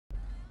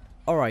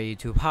Alright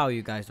YouTube, how are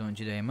you guys doing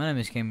today? My name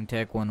is Gaming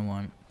Tech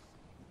 101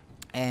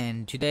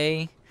 and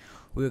today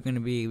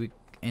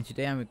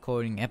I'm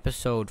recording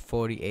episode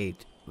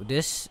 48.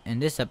 In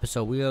this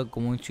episode we are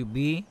going to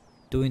be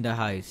doing the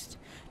heist.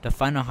 The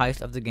final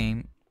heist of the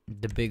game,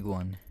 the big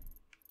one.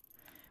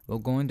 We're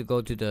going to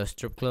go to the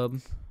strip club.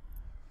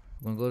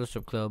 We're gonna go to the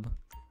strip club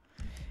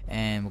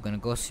and we're gonna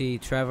go see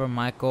Trevor,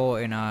 Michael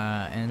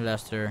and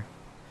Lester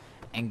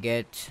and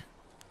get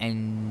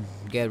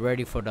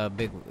ready for the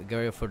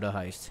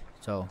heist.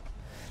 So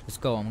let's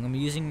go. I'm gonna be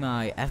using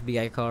my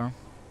FBI car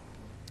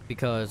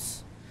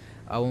because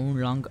I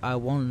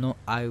no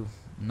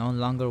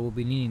longer will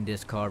be needing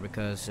this car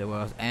because it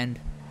will end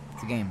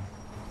the game.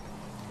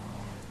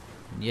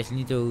 You just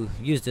need to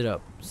use it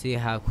up. See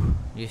how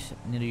you just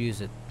need to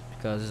use it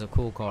because it's a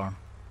cool car.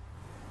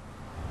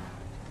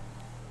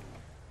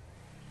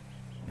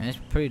 And it's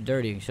pretty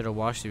dirty. Should have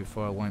washed it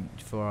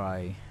before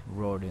I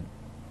rode it.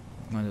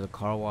 Went to the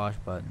car wash,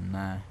 but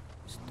nah,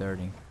 it's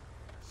dirty.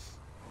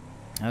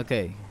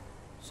 Okay,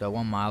 so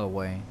 1 mile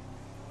away.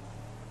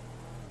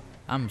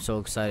 I'm so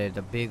excited.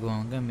 The big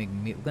one.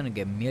 We're gonna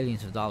get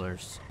millions of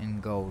dollars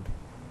in gold.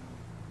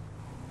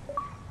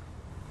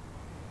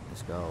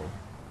 Let's go.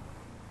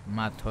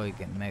 My toy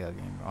get mega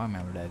game. I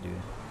remember that dude.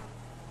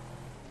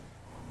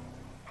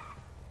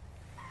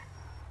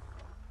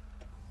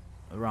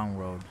 Wrong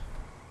road.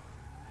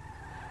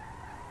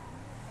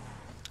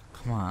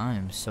 Come on, I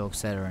am so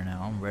excited right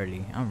now. I'm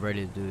ready. I'm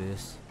ready to do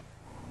this.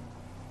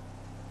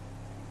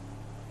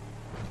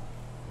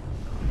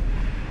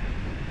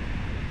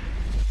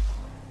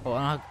 Oh,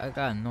 I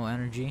got no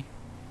energy.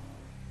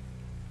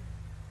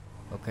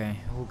 Okay,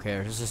 who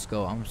cares? Let's just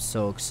go. I'm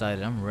so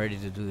excited. I'm ready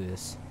to do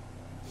this.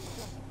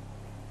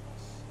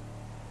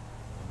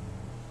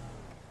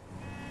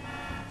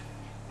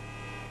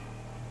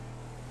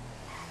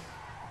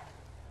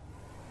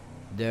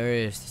 There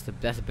it is.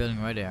 That's the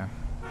building right there.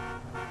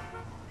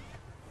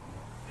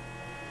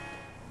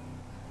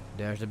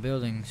 There's the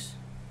buildings.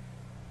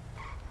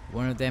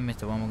 One of them is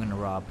the one we're gonna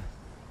rob.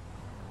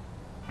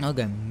 I'll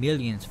get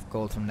millions of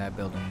gold from that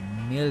building.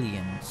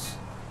 Millions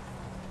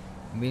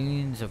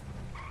of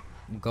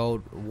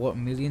gold. $1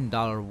 million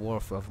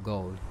worth of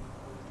gold.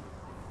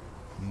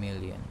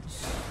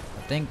 Millions.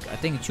 I think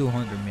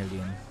 200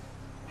 million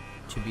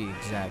to be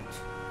exact.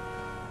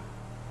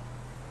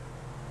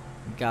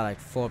 We got like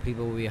 4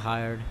 people we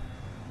hired.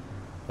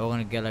 We're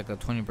gonna get like a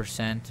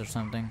 20% or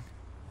something.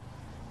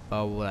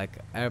 But like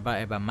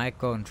everybody,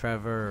 Michael and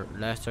Trevor,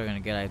 Lester are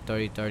gonna get like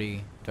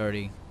 30,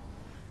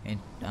 and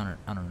I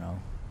don't know.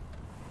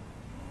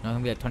 No, it's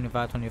gonna be like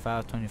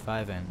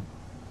 25, and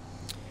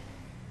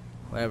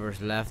whatever's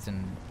left,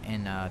 and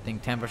I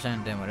think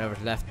 10%, then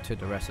whatever's left to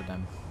the rest of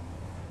them.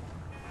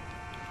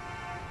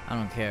 I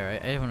don't care.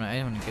 I just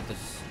wanna get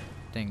this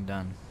thing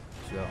done.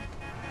 Let's go.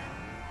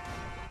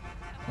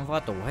 Move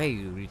out the way,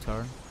 you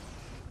retard.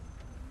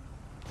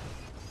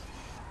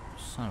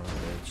 Son of a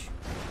bitch.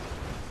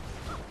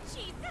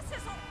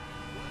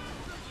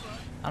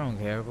 I don't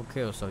care. Go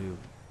kill yourself, you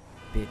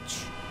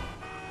bitch.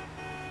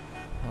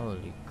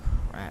 Holy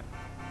crap.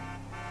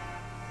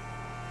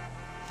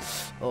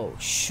 Oh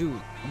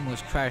shoot.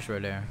 Almost crashed right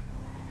there.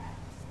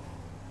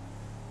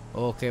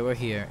 Okay, we're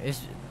here. It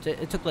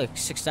took like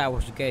 6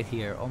 hours to get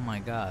here. Oh my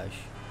gosh.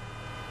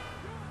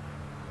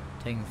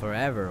 Taking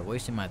forever.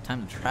 Wasting my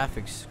time. The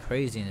traffic's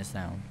crazy in this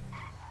town.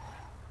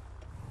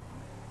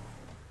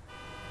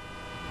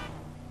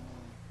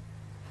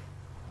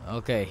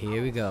 Okay,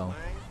 here we go.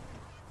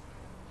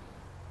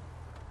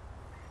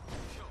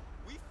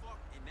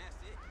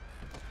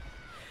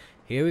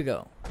 Here we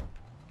go.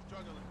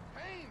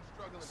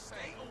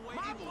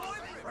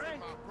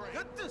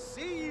 Good to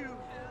see you.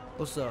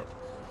 What's up?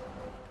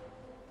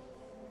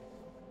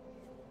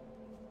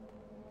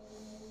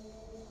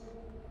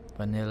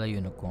 Vanilla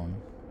Unicorn.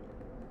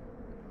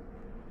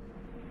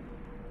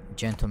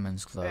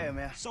 Gentleman's Club. Hey,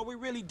 man. So we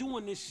really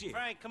doing this shit?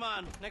 Frank, come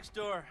on, next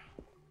door.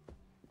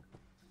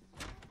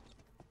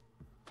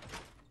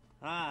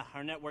 Ah,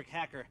 our network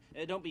hacker.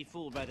 Don't be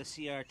fooled by the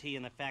CRT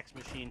and the fax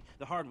machine.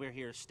 The hardware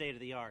here is state of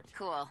the art.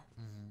 Cool.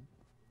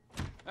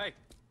 Hey,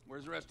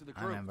 where's the rest of the I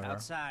crew? remember her.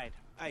 Outside.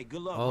 Hey,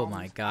 good luck. Oh homies.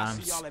 my God, I'll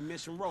I'm see y'all at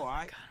Mission Row, all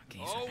right?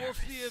 God, Oh, we'll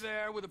see you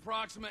there with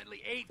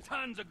approximately 8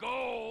 tons of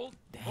gold.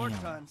 4 Damn.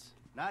 tons,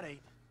 not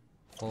 8.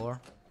 4?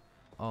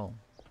 Oh,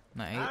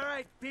 not 8. All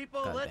right,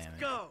 people, God let's damn it.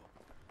 go.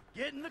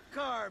 Get in the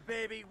car,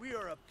 baby. We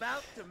are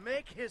about to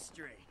make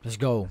history. Let's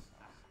go.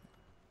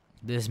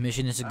 This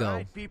mission is to All go.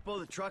 right, people,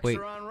 the trucks Wait,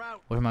 are en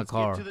route. where's my Let's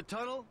car? Get to the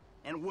tunnel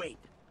and wait.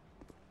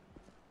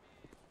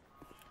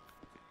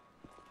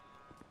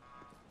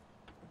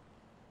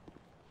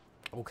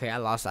 Okay, I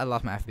lost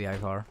my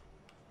FBI car.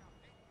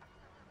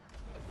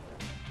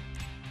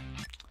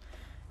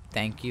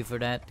 Thank you for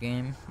that,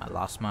 game. I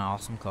lost my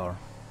awesome car.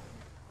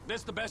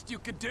 This the best you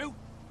could do?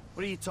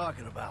 What are you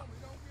talking about?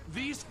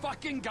 These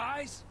fucking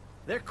guys?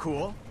 They're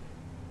cool.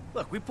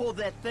 Look, we pulled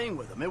that thing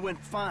with them. It went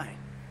fine.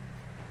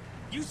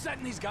 You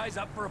setting these guys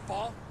up for a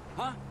fall?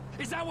 Huh?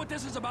 Is that what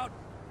this is about?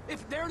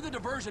 If they're the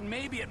diversion,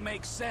 maybe it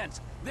makes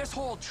sense. This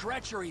whole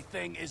treachery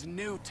thing is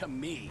new to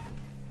me.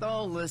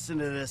 Don't listen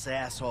to this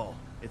asshole.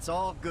 It's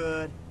all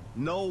good.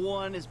 No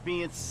one is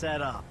being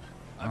set up.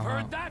 I've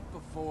heard that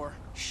before.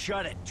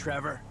 Shut it,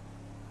 Trevor.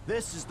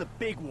 This is the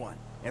big one.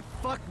 And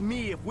fuck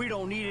me if we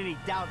don't need any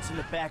doubts in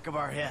the back of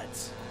our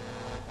heads.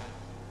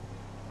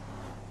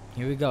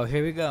 Here we go.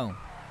 Here we go.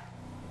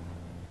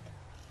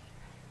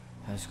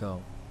 Let's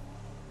go.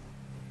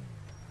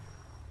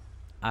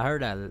 I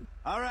heard that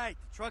All right,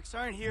 the trucks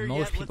aren't here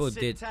most yet. people Let's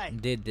sit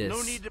tight. did this.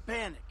 No need to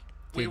panic.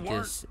 We Did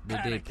weren't this. They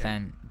did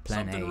panicking.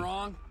 plan Something A.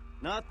 wrong?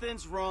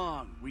 Nothing's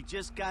wrong. We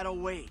just gotta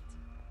wait.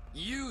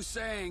 You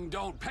saying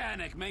don't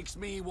panic makes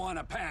me want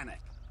to panic.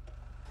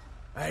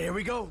 All right, here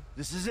we go.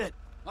 This is it.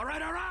 All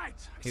right, all right.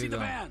 Here See we the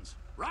go. bands.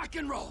 Rock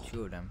and roll.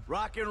 Two of them.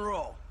 Rock and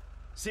roll.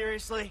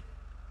 Seriously?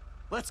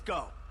 Let's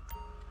go.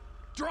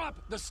 Drop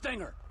the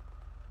stinger.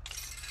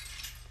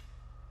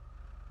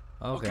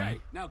 Okay.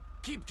 Now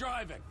keep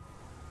driving.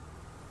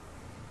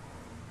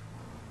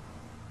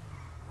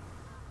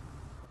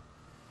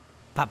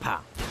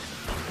 Papa.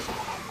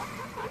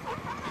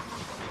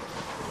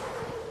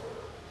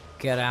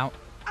 Get out.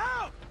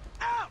 Out!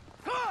 Out!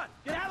 Come on!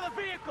 Get out of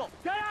the vehicle!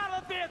 Get out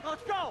of the vehicle!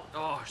 Let's go!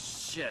 Oh,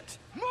 shit.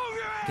 Move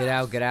your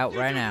ass! Get out You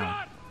right do now.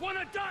 not want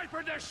to die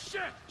for this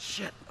shit.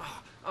 Shit.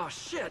 Oh,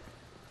 shit.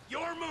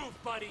 Your move,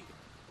 buddy.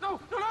 No,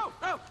 no, no,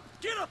 no.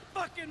 Get a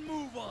fucking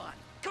move on!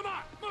 Come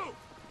on, move.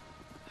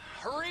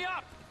 Hurry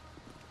up.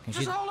 Can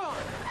Just she- hold on.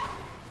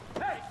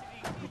 Hey!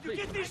 You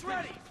get these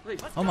ready! Please.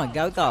 Oh my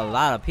god, we got a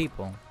lot of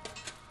people.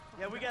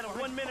 Yeah, we got a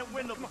 1-minute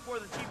window before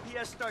the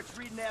GPS starts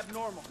reading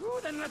abnormal. Ooh,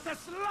 then let the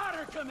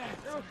slaughter commence.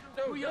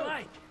 No, Who you no.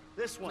 like?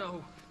 This one.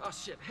 No. Oh,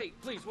 shit. Hey,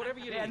 please, whatever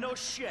you Yeah, need. no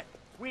shit.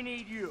 We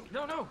need you.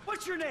 No, no.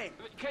 What's your name?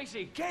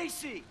 Casey.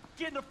 Casey!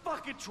 Get in the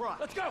fucking truck!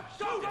 Let's go.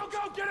 Go, go,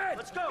 go. Get in.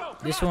 Let's go!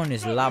 This one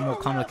is a lot more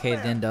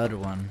complicated than the other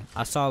one.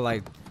 I saw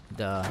like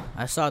the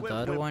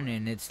other Wait. one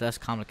and it's less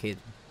complicated.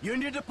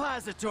 Union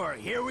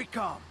Depository, here we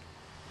come.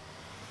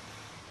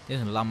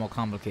 This is a lot more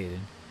complicated.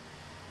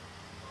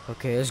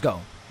 Okay, let's go.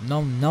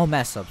 No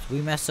mess ups.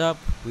 We mess up,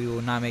 we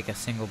will not make a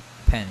single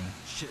penny.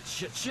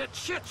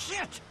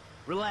 Shit.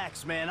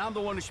 Relax, man. I'm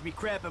the one who should be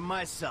crapping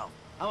myself.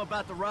 I'm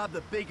about to rob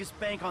the biggest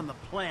bank on the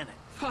planet.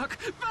 Fuck.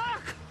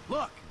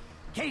 Look,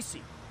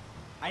 Casey,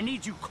 I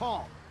need you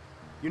calm.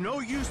 You're no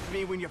use to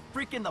me when you're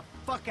freaking the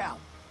fuck out.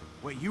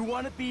 Where you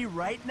want to be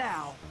right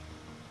now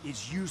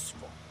is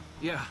useful.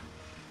 Yeah,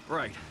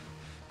 right.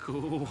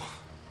 Cool.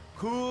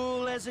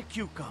 Cool as a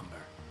cucumber.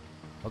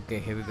 Okay,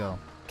 here we go.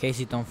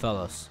 Casey, don't fail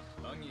us.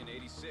 Onion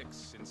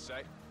 86 in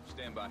sight.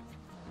 Stand by.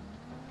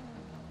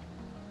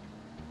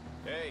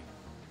 Hey,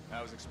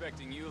 I was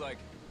expecting you like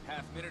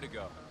half minute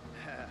ago.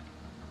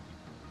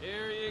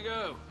 Here you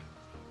go.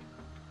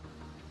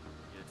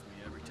 Gets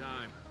me every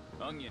time.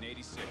 Onion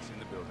 86 in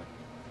the building.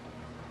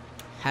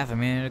 Half a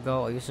minute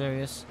ago, are you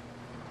serious?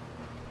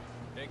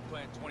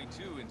 Eggplant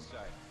 22 in sight.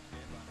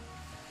 Stand by.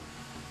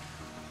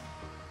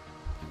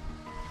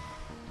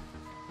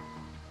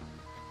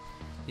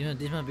 You know,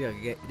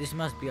 this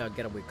must be our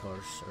getaway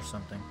cars or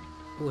something.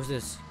 Who is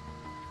this?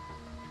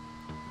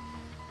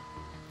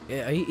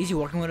 Yeah, is he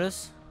working with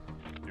us?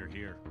 They're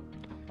here.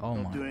 Oh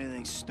Don't my. do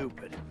anything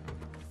stupid.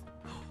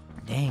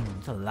 Dang,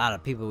 that's a lot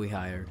of people we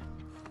hired.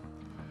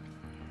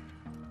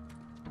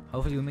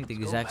 Hopefully we make the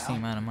exact same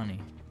amount of money.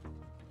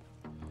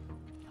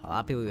 A lot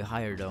of people we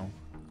hired though.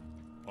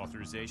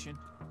 Authorization?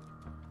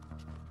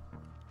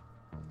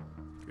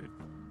 Good.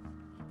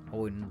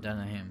 Oh, we done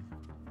to him.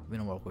 We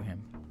don't work with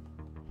him.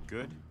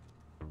 Good.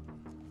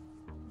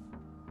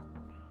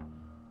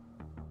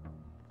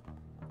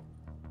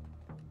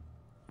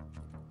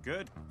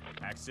 Good.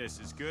 Access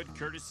is good.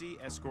 Courtesy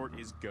escort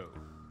is go.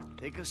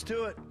 Take us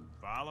to it.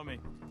 Follow me.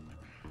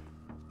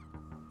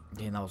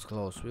 Damn, that was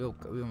close. We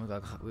almost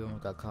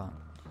got caught.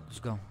 Let's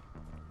go.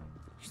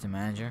 He's the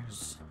manager.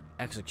 Let's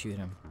execute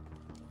him.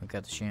 We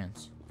got the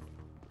chance.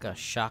 Got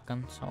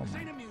shotguns. Oh This my.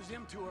 ain't a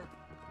museum tour.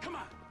 Come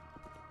on.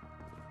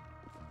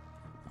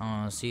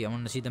 I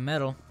want to see the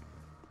medal.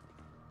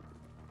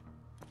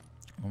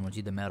 I want to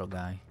see the medal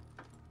guy.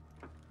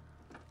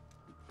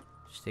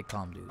 Stay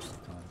calm, dude. Stay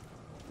calm.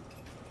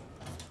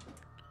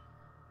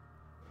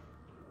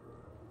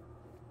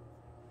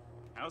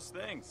 How's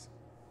things?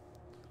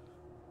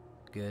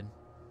 Good.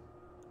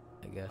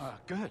 I guess.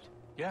 Good.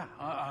 Yeah.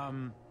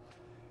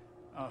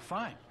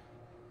 Fine.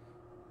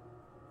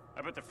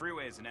 I bet the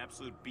freeway is an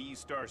absolute B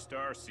star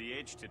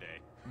CH today.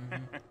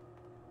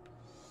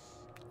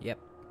 Yep.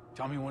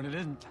 Tell me when it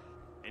isn't.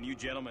 And you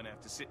gentlemen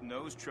have to sit in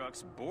those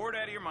trucks, bored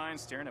out of your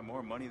minds, staring at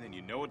more money than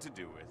you know what to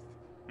do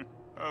with.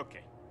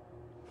 Okay.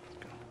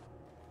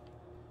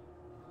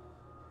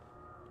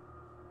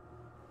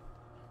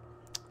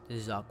 This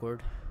is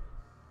awkward.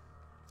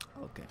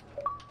 Okay.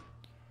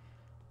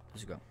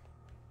 Let's go.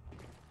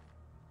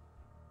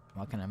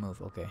 Why can I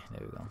move? Okay,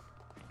 there we go.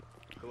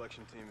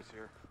 Collection team is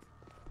here.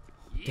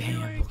 Damn,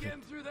 You ain't okay.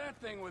 getting through that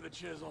thing with a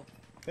chisel.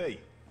 Hey,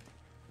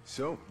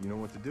 so you know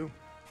what to do?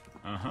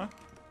 Uh-huh.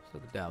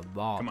 Look at that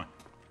ball. Come on.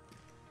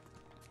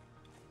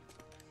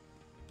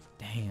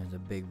 Damn. Damn, the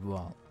big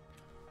wall.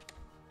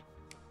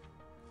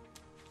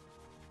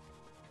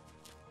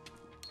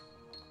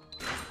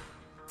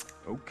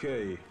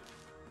 Okay.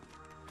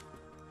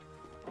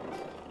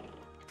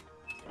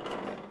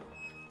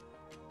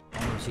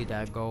 Oh, see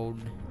that gold?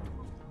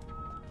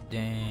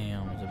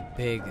 Damn, it's a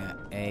big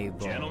A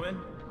ball. Gentlemen?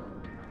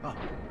 Oh,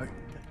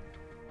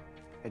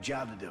 a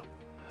job to do.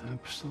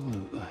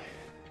 Absolutely.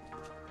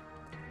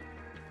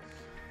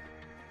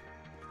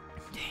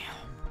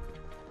 Damn.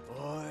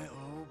 Boy,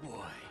 oh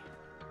boy.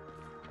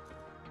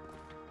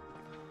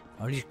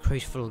 Are these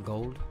crates full of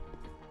gold?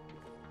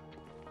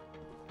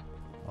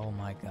 Oh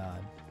my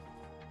god.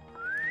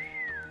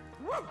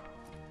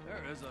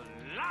 There is a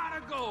lot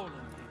of gold in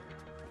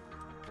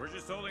here. We're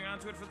just holding on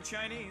to it for the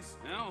Chinese.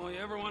 Now, you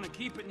ever want to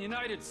keep it in the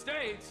United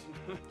States?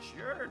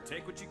 Sure,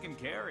 take what you can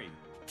carry.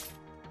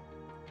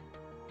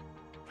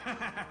 Hey,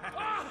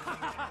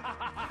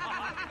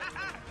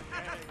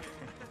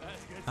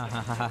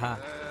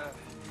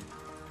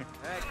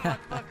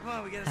 come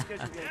on, we got a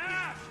schedule.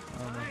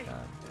 Oh my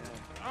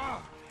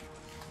god.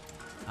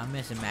 I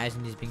miss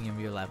imagining this being in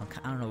real life.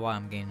 I don't know why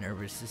I'm getting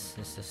nervous.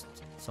 It's just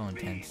so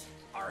intense.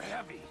 Are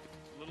heavy.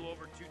 A little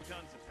over 2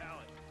 tons a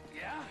pallet.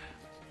 Yeah?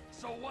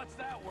 So what's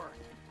that worth?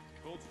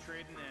 Gold's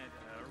trading at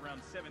around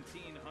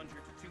 1,700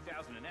 to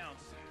 2,000 an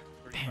ounce.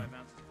 35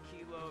 ounces a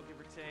kilo, give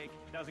or take.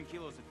 1,000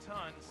 kilos a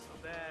ton, so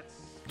that's...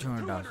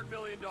 $200. $200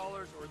 billion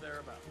or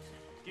thereabouts.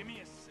 Give me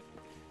a second.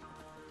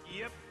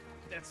 Yep,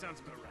 that sounds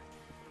about right.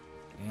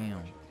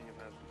 Damn. Team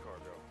has the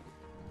cargo.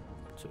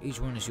 So each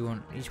one is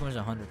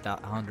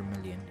 100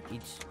 million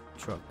each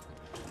truck.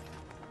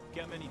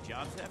 Got many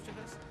jobs after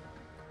this?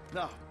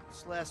 No,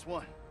 it's the last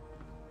one.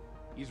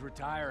 He's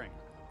retiring.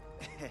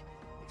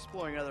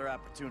 Exploring other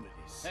opportunities.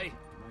 Hey, you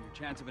know your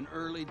chance of an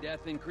early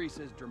death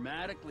increases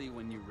dramatically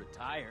when you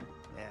retire.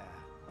 Yeah,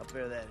 I'll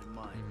bear that in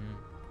mind.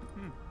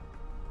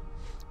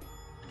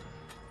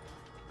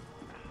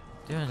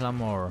 There's a lot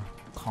more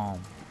calm.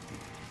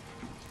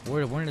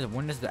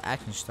 When does the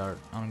action start?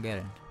 I don't get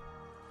it.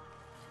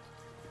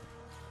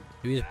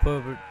 You just put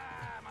over.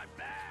 My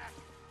back.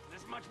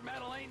 This much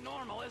metal ain't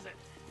normal, is it?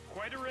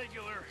 Quite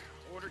irregular.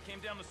 Order came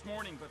down this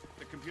morning, but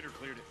the computer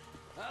cleared it.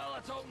 Well,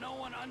 let's hope no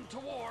one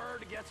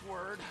untoward gets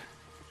word.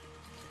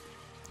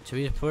 So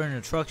we just put her in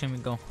the truck and we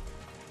go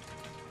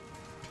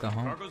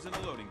home. Cargo's in the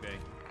loading bay.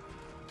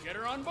 Get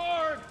her on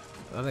board.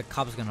 I bet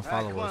cops gonna All right,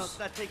 follow come on, us. let's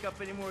not take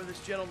up any more of this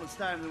gentleman's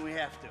time than we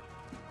have to.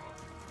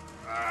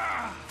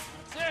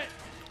 That's it.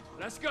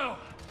 Let's go.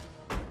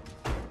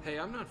 Hey,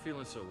 I'm not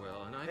feeling so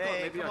well, and I thought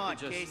Hey, maybe come I on,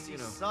 could just, Casey, you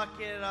know...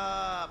 suck it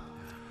up.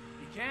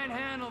 You can't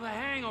handle the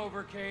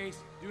hangover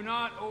case. Do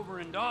not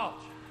overindulge.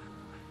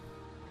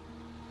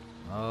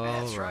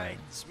 That's Alright. right.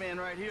 This man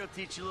right here will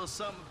teach you a little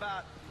something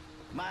about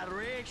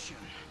moderation.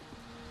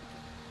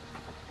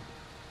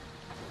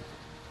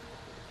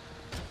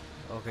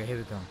 Okay, here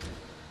we go.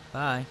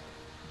 Bye.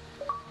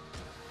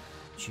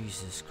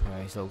 Jesus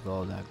Christ, look at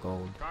all that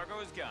gold. Cargo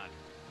is gone.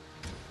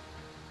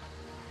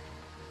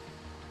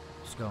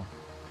 Let's go.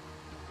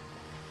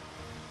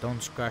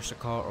 Don't scratch the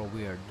car or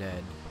we are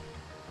dead.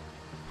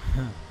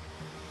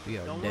 We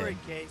are Don't dead. worry,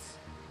 Case.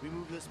 We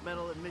move this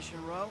metal at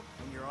Mission Row,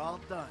 and you're all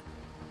done.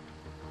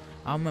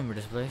 I remember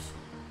this place.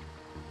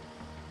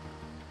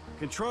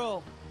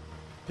 Control.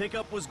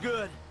 Pickup was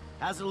good.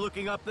 How's it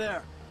looking up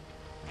there?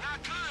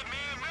 Not good,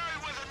 man.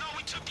 Merriweather know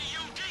we took the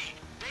UD.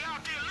 They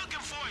out there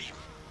looking for you.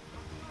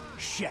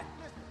 Shit.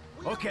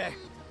 Okay.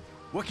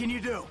 What can you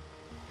do?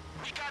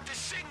 We got this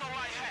signal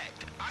light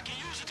hacked. I can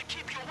use it to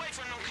keep you away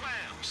from them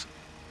clowns.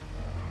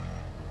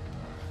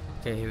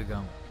 Okay, here we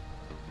go.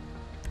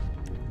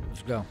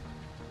 Let's go.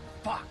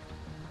 Fuck.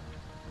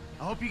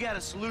 I hope you got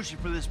a solution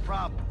for this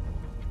problem.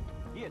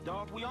 Yeah,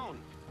 dog, we own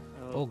it.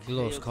 Oh,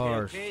 those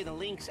cars. Okay, the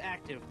link's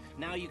active.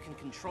 Now you can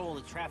control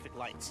the traffic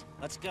lights.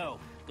 Let's go.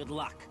 Good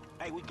luck.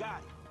 Hey, we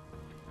got it.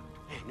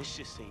 Man, this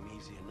shit seem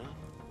easy enough.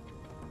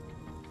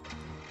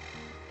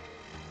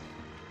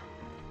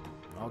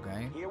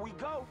 Okay. Here we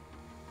go.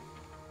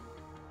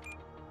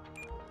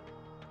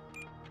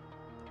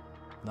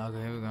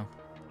 Okay, here we go.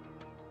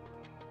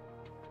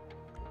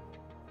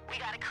 We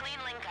got a clean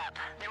link up.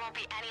 There won't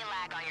be any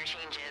lag on your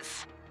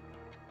changes.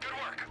 Good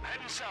work.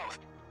 Heading south.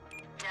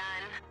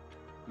 Done.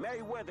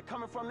 Merriweather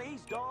coming from the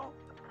east, dawg.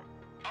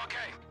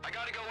 Okay, I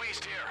gotta go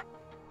east here.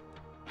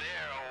 They're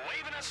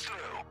waving us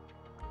through.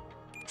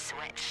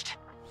 Switched.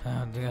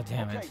 Oh, God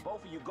damn Okay, it.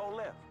 both of you go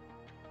left.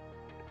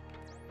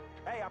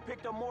 Hey, I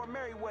picked up more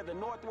Merriweather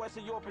northwest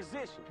of your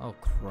position. Oh,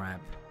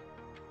 crap.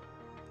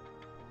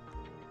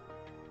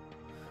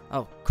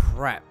 Oh,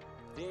 crap.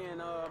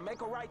 Then,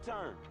 make a right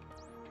turn.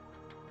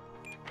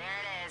 There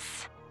it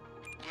is.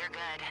 You're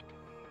good.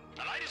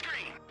 The light is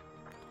green.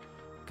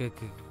 Good.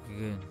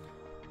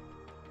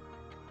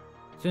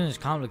 This is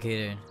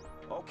complicated.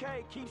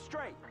 Okay, keep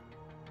straight.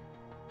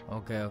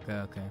 Okay.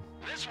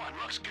 This one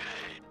looks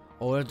good.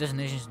 Oh, the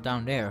destination's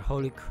down there.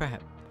 Holy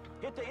crap.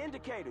 Hit the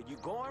indicator. You're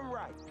going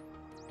right.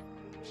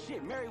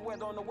 Shit,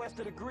 Merriweather on the west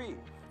of the grid.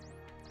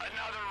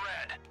 Another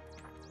red.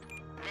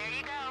 There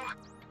you go.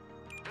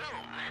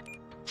 Boom.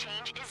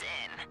 Change is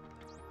in.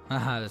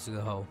 Haha, let's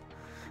go.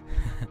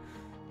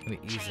 Be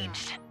easy.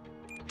 Changed.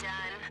 Done.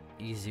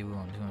 Easy, we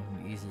want to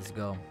be easy. Let's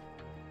go.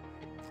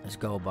 Let's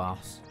go,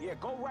 boss. Yeah,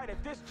 go right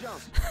at this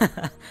jump.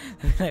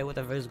 Hey, what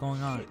the fuck is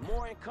going on? Shit,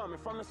 more incoming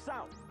from the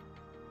south.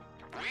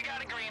 We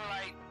got a green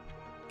light.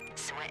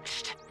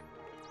 Switched.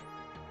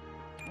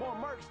 More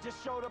mercs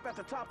just showed up at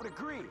the top of the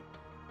grid.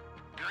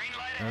 Green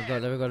light There we ahead. go,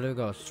 there we go, there we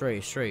go.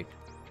 Straight, straight.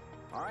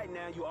 All right,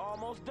 now you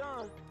almost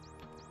done.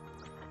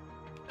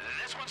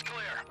 This one's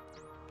clear.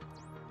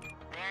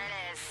 There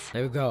it is.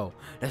 There we go.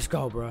 Let's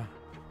go, bro.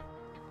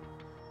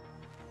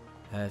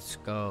 Let's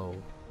go.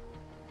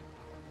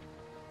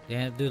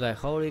 Damn, dude, like,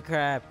 holy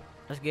crap.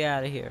 Let's get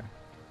out of here.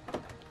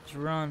 Let's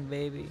run,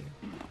 baby.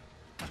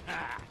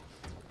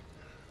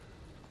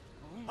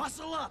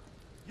 Hustle up!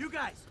 You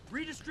guys,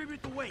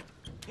 redistribute the weight.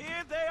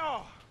 Here they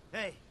are.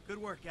 Hey, good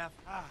work, F.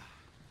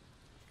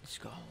 Let's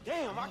go.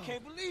 Damn, I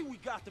can't believe we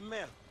got the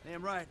medal.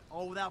 Damn right,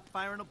 all without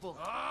firing a bullet.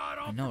 Oh,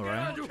 don't I know, forget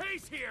right? our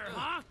case here,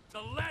 huh?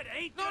 The lead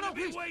ain't gonna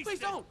be wasted. Please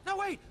don't! No,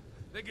 wait!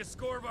 Biggest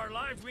score of our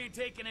lives, we ain't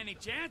taking any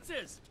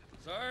chances.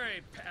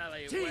 Sorry,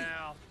 Pally, T.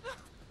 well...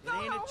 It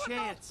ain't a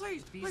chance.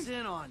 Please, he's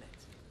in on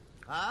it.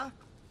 Huh?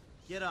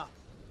 Get up.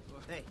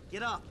 Hey,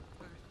 get up.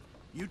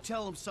 You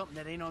tell him something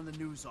that ain't on the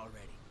news already.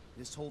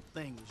 This whole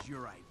thing was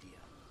your idea.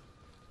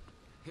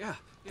 Yeah,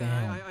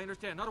 Damn. I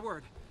understand. Not a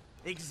word.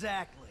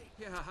 Exactly.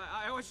 Yeah,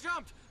 I always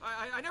jumped.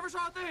 I never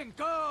saw a thing.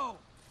 Go!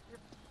 You're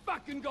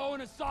fucking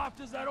going as soft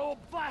as that old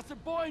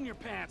blasted boy in your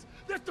pants.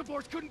 This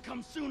divorce couldn't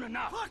come soon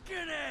enough. Fucking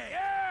A!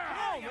 Yeah!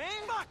 Come on,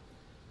 man. Fuck.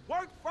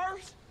 Work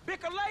first,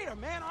 bicker later,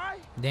 man, all right?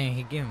 Dang,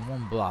 he gave him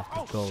one block. Oh,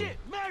 Let's go. shit,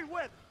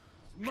 Merriweather.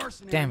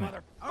 Mercenary Damn it.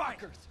 All right,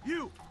 motherfuckers.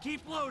 you,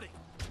 keep loading.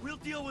 We'll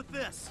deal with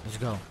this. Let's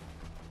go.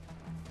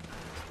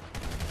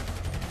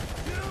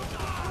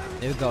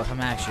 There we go, some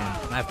action.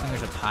 My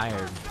fingers are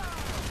tired.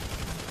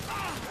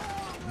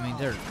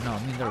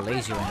 they're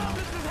lazy right now.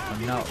 But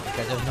no,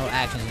 because there's no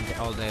action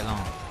all day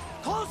long.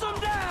 Close them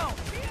down!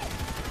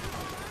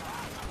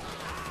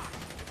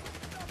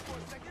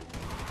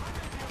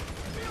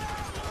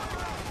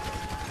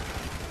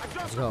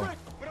 Let's go. Hey,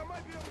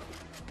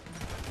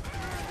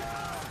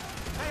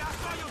 I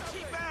saw your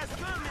cheap-ass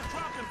gunman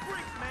dropping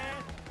bricks,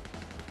 man.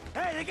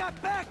 Hey, they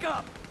got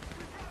backup!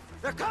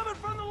 They're coming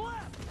from the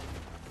left!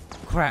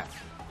 Crap.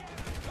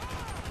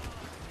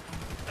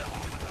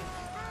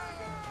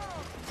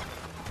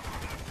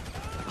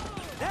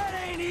 That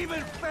ain't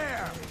even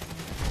fair!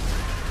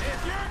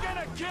 If you're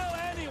gonna kill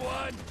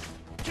anyone,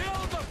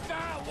 kill the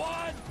fat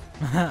one!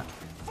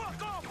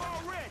 Fuck off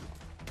already!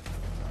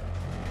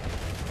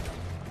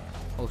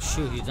 Oh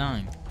shoot, he's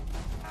dying.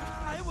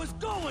 Ah, it was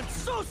going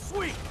so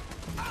sweet!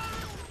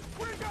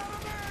 We got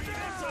a man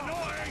It's down!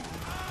 annoying!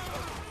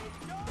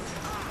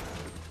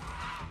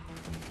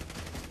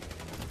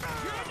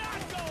 You're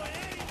not going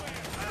anywhere!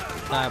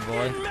 Die,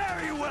 boy.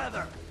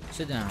 Merriweather!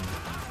 Sit down.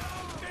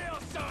 Feel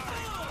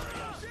sorry for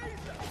you!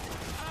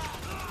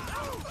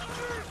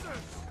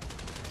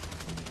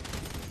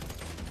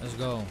 Let's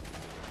go.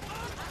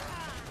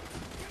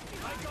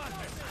 I got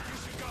this. You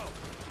should go.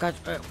 Got.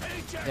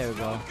 Paycheck's There we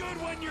go. no good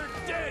when you're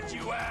dead,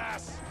 you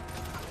ass!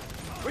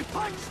 We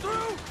punch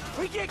through,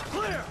 we get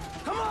clear!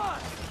 Come on!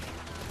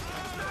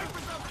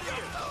 Snipers up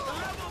here! The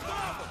level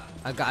above!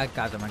 I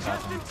got them.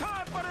 Just in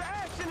time for the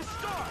action to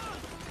start!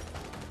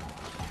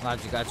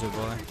 Got you,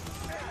 boy.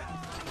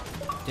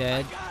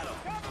 Dead.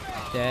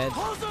 Dead.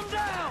 Close them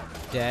down!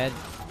 Dead.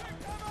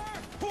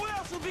 Who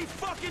else will be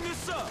fucking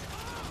this up?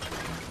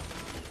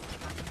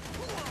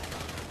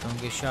 Don't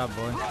get shot,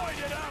 boy.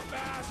 Roid it up,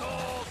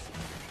 assholes!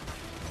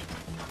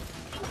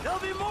 There'll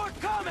be more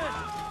coming!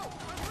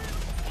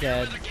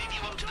 Dead. Gave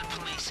you up to the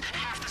police.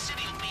 Half the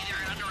city will be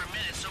there in under a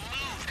minute, so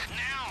move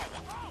now.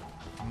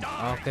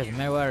 Oh, because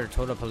Mayweather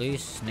told the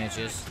police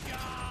snitches.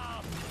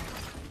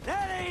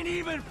 That ain't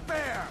even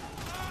fair!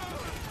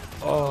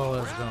 Oh,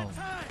 let's go.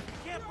 Time!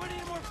 Can't put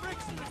any more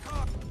bricks in the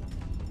car!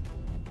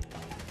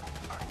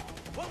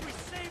 What we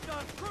saved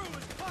on crew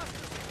has cost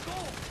us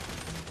gold!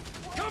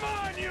 Come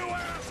on, you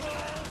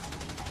assholes!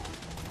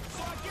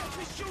 So I guess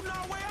we're shooting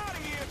our way out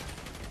of here!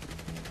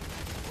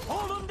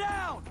 Hold them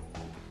down!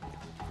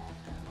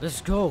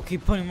 Let's go.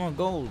 Keep putting more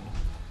gold.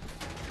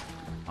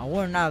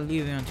 We're not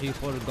leaving until you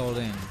put the gold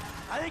in.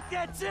 I think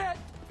that's it!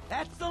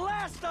 That's the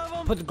last of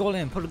them! Put the gold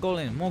in. Put the gold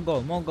in. More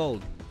gold. More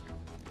gold.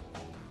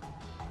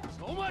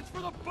 So much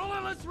for the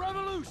bulletless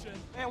revolution!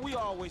 And we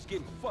always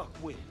getting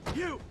fucked with.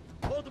 You!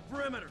 Hold the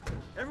perimeter!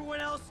 Everyone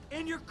else,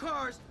 in your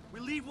cars! We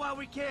leave while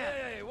we can!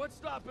 Hey, what's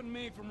stopping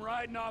me from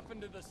riding off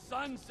into the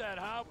sunset,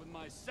 huh? With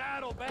my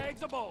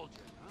saddlebags of bulging?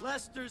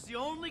 Lester's the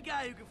only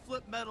guy who can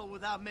flip metal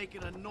without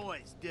making a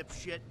noise,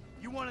 dipshit.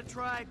 You wanna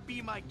try?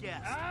 Be my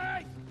guest.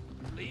 Aye!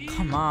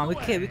 Come on. We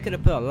could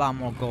have put a lot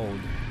more gold.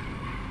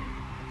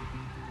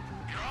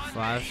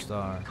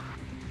 5-star.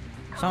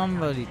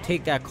 Somebody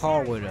take that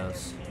car with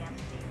us.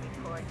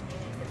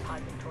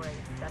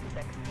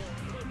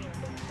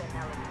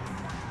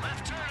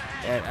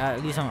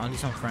 At least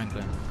I'm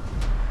Franklin.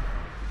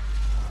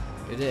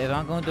 If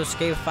I'm going to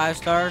escape 5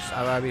 stars,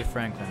 I'd rather be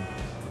Franklin.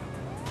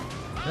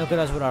 Look at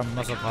us with our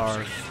muscle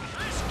cars.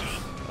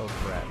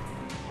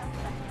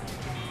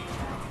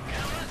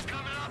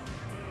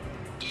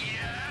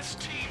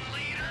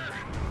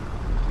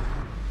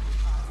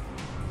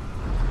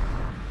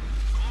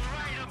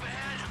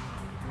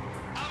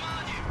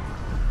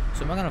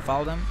 So am I gonna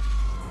follow them?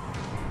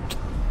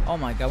 Oh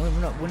my god,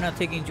 we're not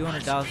taking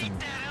 200,000.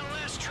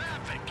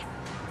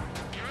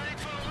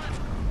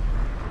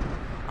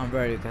 I'm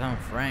ready because I'm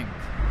Frank.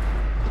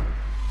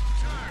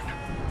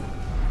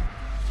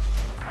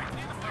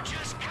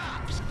 Just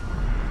cops.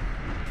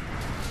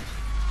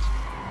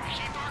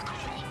 Keep our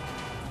cool.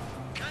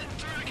 Cutting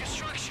through the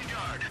construction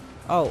yard.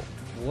 Oh,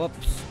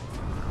 whoops.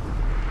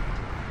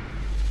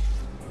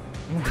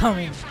 I'm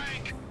coming.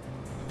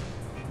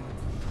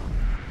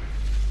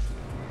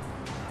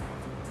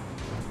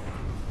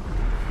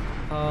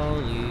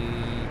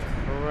 Holy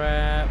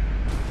crap.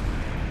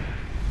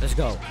 Let's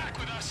go.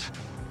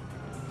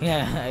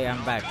 Yeah, yeah,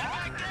 I'm back.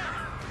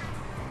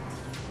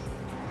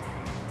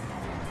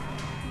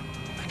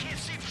 I can't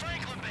see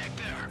Franklin back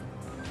there.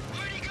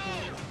 Where'd he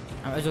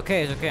go? It's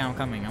okay, it's okay, I'm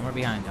coming. I'm right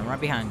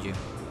behind you.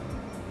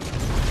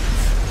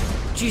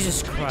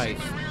 Jesus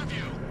Christ.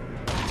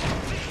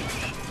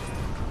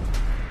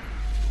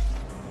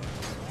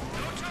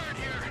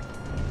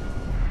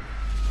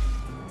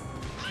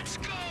 Let's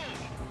go.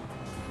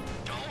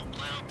 Don't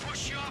let him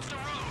push you off the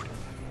road.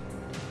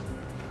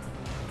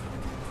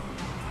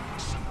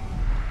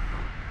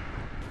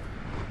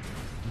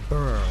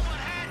 Brr. What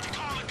had to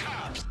call the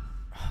cops?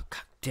 Oh,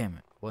 god damn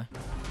it. What?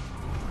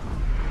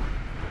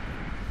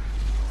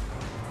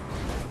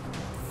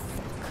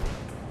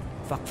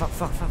 Fuck.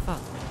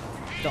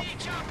 Don't.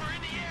 Chopper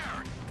in the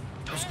air.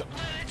 Let's go. Don't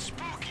let it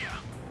spook you.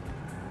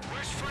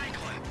 Where's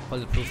Franklin?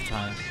 Bulletproof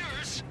time.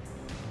 Yours.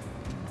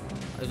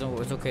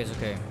 It's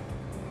okay.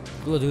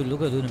 Look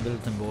at dude in the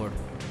bulletin board.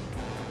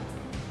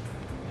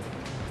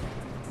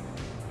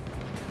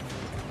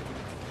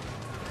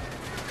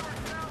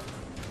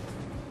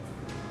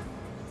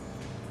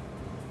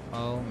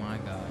 Oh my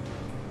god.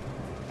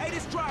 Hey,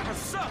 this driver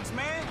sucks,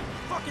 man.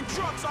 Fucking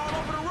trucks all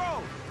over the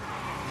road.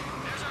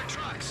 There's our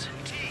trucks.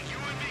 T, you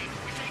and me.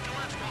 We take the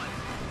left one.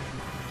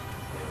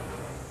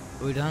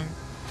 Are we done?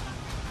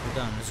 We're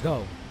done. Let's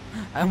go.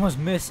 I almost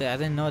missed it. I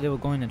didn't know they were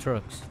going in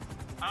trucks.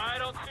 I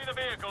don't see the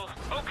vehicles.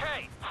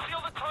 Okay,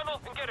 seal the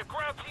tunnel and get a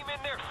ground team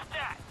in there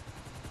stat.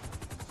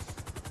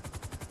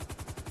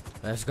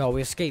 Let's go.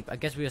 We escape. I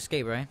guess we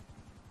escape, right?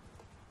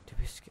 Did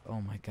we escape?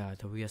 Oh my god.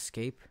 Did we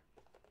escape?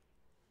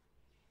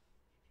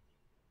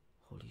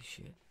 Holy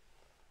shit.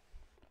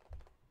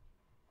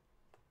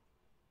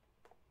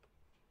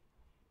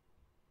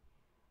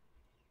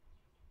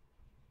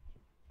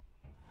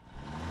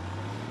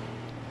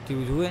 Did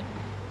we do it?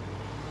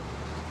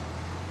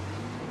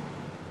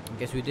 I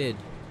guess we did.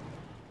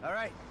 All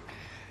right.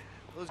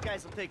 Those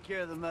guys will take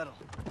care of the metal.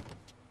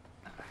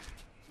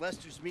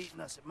 Lester's meeting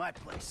us at my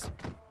place.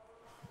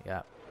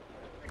 Yeah.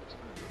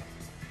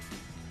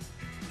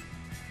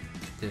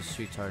 This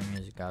retarded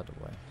music out of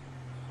the way.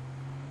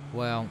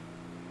 Well,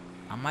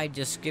 I might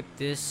just skip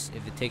this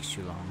if it takes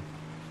too long.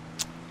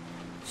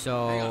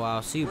 So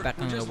I'll see you back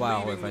in a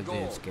while if I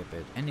did skip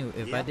it. Anyway,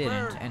 if I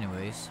didn't,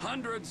 anyways.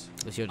 Hundreds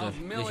Let's hear the of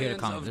millions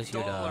comments. Let's of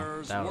hear the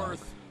dollars dialogue.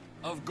 worth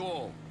of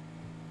gold.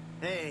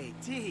 Hey,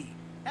 T,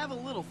 have a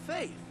little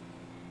faith.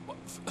 What?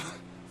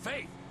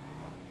 Faith?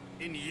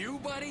 In you,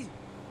 buddy?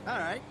 All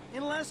right,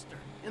 in Lester,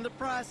 in the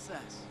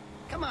process.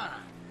 Come on.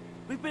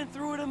 We've been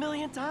through it a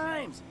million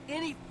times.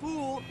 Any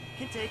fool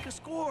can take a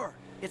score.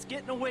 It's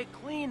getting away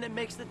clean that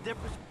makes the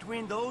difference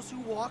between those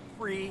who walk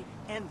free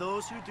and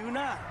those who do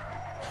not.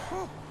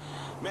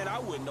 Man, I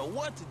wouldn't know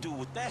what to do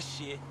with that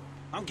shit.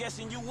 I'm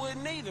guessing you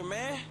wouldn't either,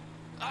 man.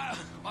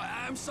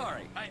 I'm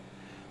sorry.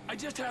 I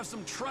just have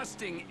some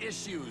trusting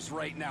issues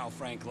right now,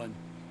 Franklin.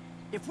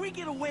 If we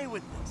get away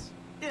with this,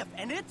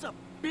 and it's a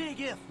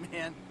big if,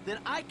 man, then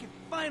I can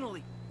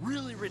finally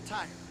really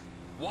retire.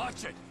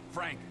 Watch it,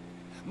 Frank.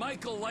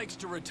 Michael likes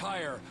to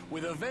retire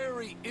with a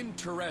very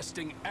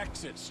interesting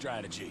exit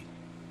strategy.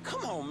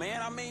 Come on,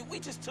 man. I mean, we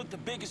just took the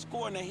biggest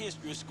score in the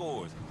history of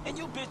scores. And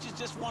you bitches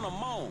just want to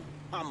moan.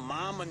 My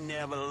mama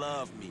never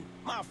loved me.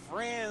 My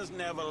friends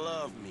never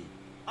loved me.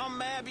 I'm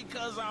mad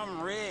because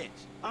I'm rich.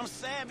 I'm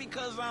sad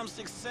because I'm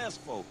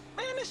successful.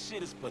 Man, this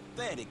shit is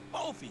pathetic,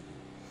 both of you.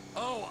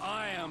 Oh,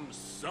 I am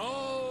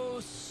so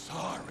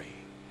sorry.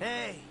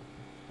 Hey,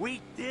 we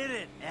did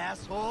it,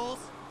 assholes.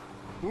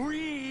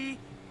 We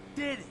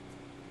did it.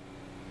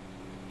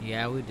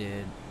 Yeah, we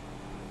did.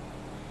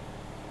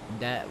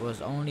 That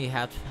was only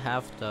half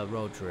the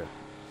road trip.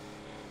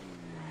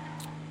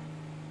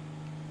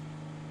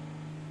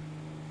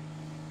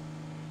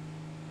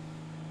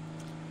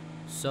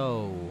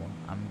 So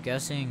I'm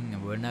guessing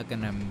we're not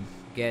gonna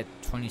get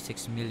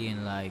 26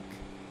 million like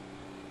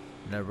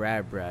the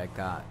Rad Brad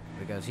got,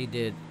 because he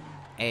did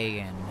A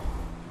and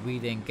we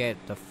didn't get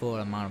the full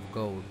amount of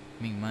gold,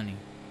 money.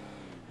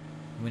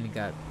 We only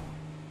got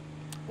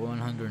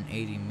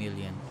 180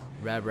 million.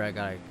 Rad Brad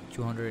got like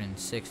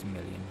 206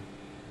 million.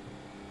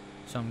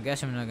 So I'm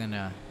guessing we're not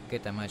gonna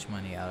get that much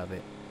money out of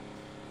it.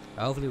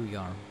 Hopefully we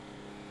are.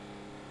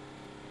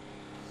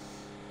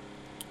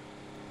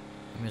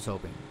 I'm just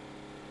hoping.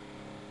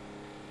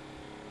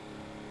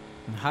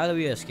 And how do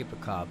we escape the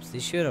cops? They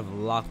should have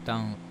locked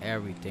down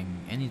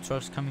everything. Any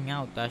trucks coming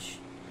out, but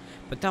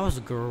that was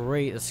a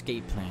great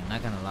escape plan,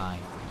 not gonna lie.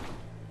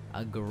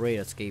 a great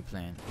escape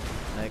plan.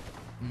 Like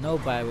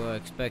nobody would have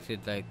expected.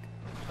 Like,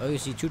 oh, you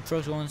see 2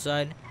 trucks go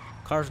inside,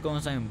 cars go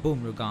inside, and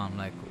boom, they're gone.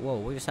 Like, whoa,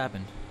 what just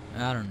happened?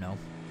 I don't know.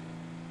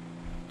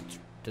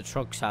 The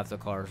trucks have the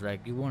cars.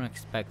 Like, you wouldn't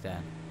expect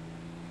that.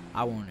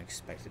 I wouldn't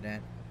expect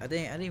that. I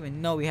didn't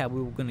even know we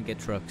were gonna get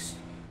trucks.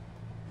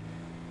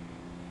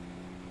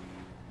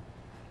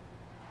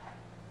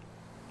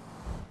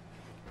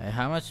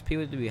 How much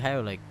people do we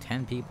have? Like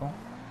 10 people?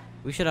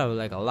 We should have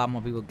like a lot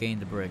more people getting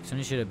the bricks. And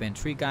it should have been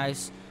 3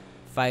 guys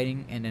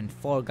fighting and then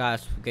 4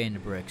 guys getting the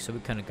bricks. So we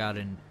kind of got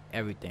in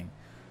everything.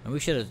 And we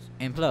should have.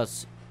 And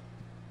plus,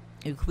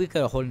 if we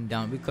could have held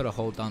down. We could have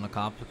held down the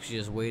cops because she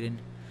just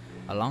waited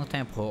a long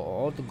time for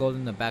all the gold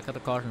in the back of the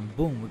car, and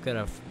boom, we could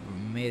have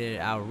made it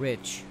out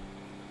rich.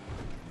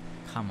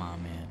 Come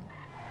on, man.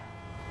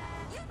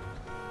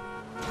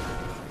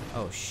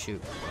 Oh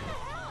shoot.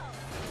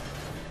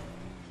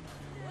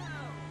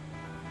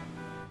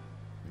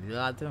 A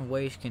lot of different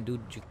ways you can do.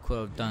 You could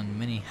have done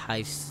many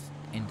heists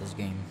in this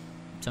game.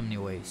 So many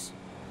ways.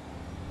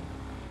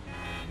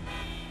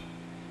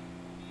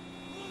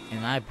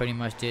 And I pretty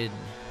much did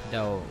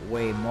the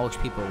way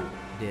most people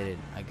did it,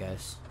 I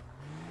guess.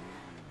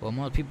 Well,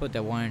 most people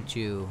that wanted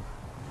to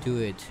do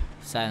it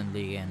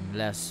silently and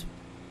less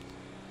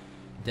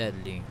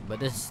deadly.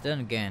 But this,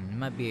 then again, it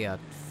might be a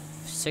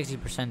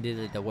 60% did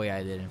it the way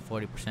I did, and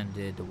 40%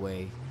 did it the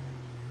way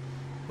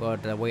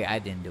I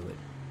didn't do it.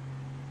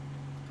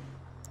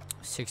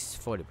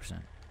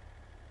 40%.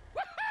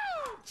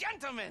 Woohoo!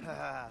 Gentlemen!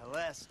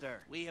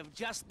 Lester, We have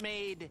just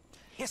made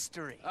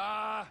history.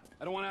 I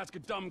don't want to ask a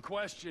dumb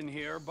question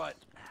here, but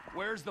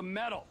where's the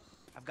metal?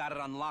 I've got it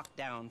on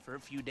lockdown for a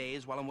few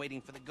days while I'm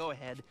waiting for the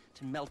go-ahead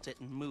to melt it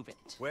and move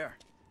it. where?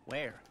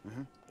 Where?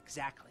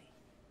 Exactly.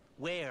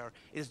 Where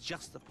is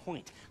just the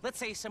point. Let's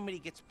say somebody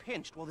gets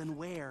pinched. Well, then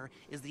where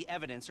is the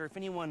evidence? Or if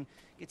anyone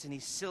gets any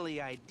silly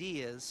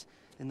ideas,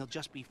 then they'll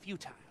just be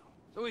futile.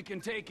 So we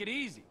can take it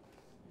easy,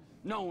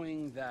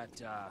 knowing that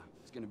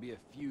it's going to be a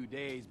few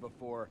days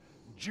before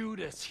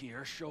Judas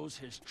here shows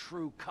his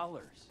true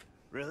colors.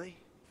 Really?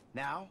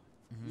 Now?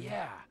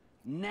 Yeah,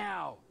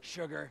 now,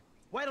 sugar.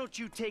 Why don't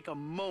you take a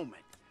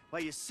moment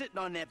while you're sitting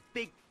on that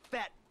big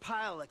fat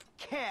pile of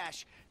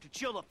cash to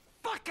chill the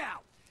fuck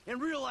out and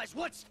realize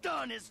what's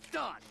done is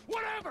done?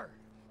 Whatever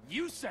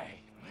you say.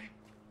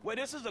 Well,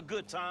 this is a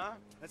good time.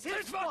 That's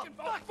his fault.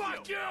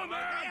 Fuck you,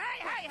 man!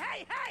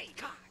 Hey!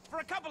 God, for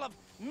a couple of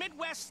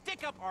Midwest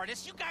stick-up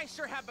artists, you guys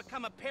sure have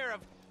become a pair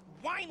of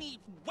whiny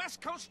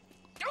West Coast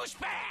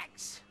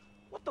douchebags!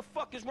 What the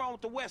fuck is wrong with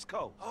the West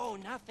Coast? Oh,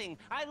 nothing.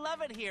 I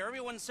love it here.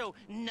 Everyone's so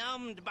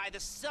numbed by the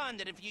sun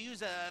that if you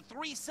use a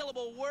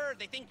 3-syllable word,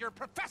 they think you're a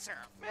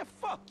professor. Man,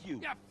 fuck you.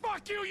 Yeah,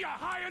 fuck you, you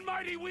high and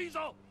mighty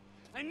weasel!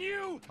 And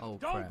you, Oh,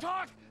 don't crap.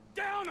 talk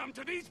down them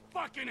to these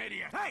fucking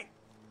idiots! Hey,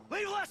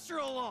 leave Lester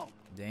alone.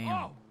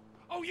 Damn.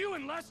 Oh, you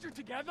and Lester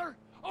together?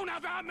 Oh, now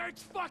that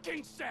makes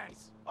fucking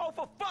sense! Oh,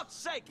 for fuck's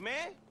sake,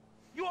 man.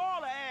 You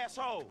all are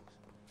assholes.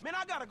 Man,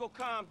 I gotta go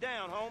calm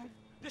down, homie.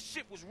 This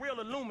shit was real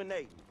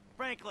illuminating.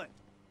 Franklin,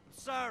 I'm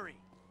sorry.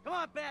 Come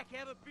on back,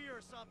 have a beer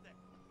or something.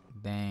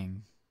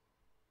 Dang.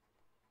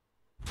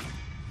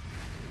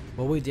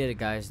 Well, we did it,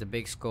 guys. The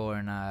big score,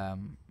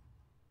 and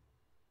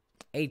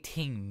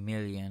 18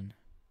 million.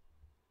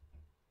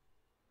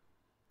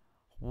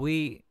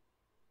 We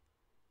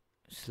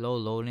slow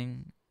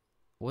loading.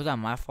 Was that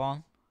my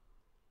fault?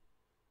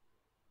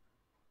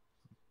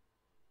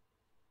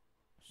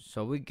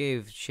 So we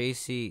gave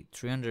Chasey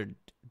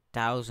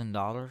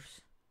 $300,000.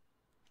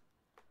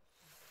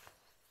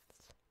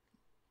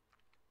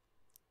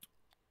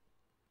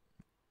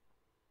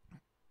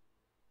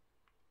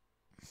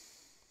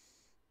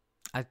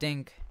 I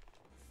think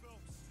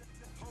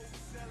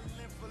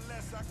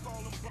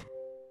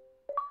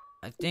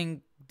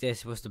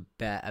this was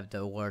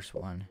the worst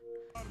one.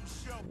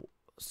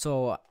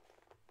 So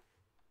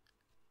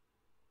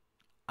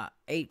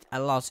I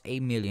lost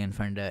 8 million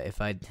from the if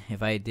I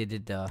did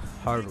it the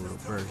harder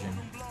version.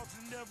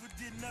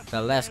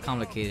 The less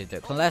complicated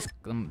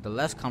the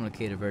less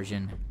complicated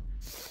version.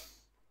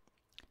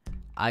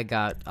 I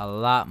got a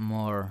lot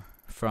more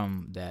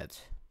from that.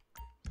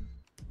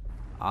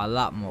 A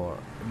lot more.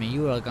 I mean,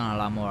 you would have gone a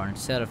lot more.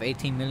 Instead of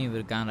 18 million, you would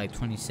have gone like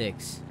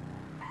 26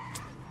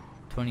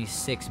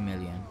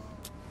 million.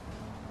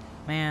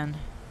 Man,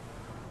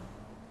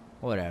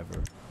 whatever.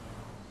 It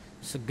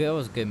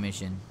was a good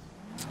mission.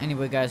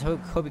 Anyway, guys,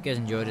 hope you guys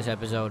enjoyed this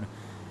episode.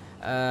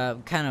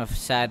 Kind of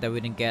sad that we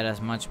didn't get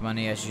as much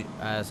money as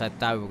I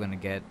thought we were gonna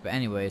get. But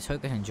anyways,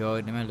 hope you guys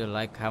enjoyed. Remember to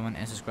like, comment,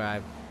 and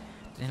subscribe.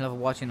 Thanks a lot for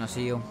watching. I'll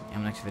see you in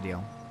the next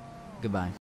video. Goodbye.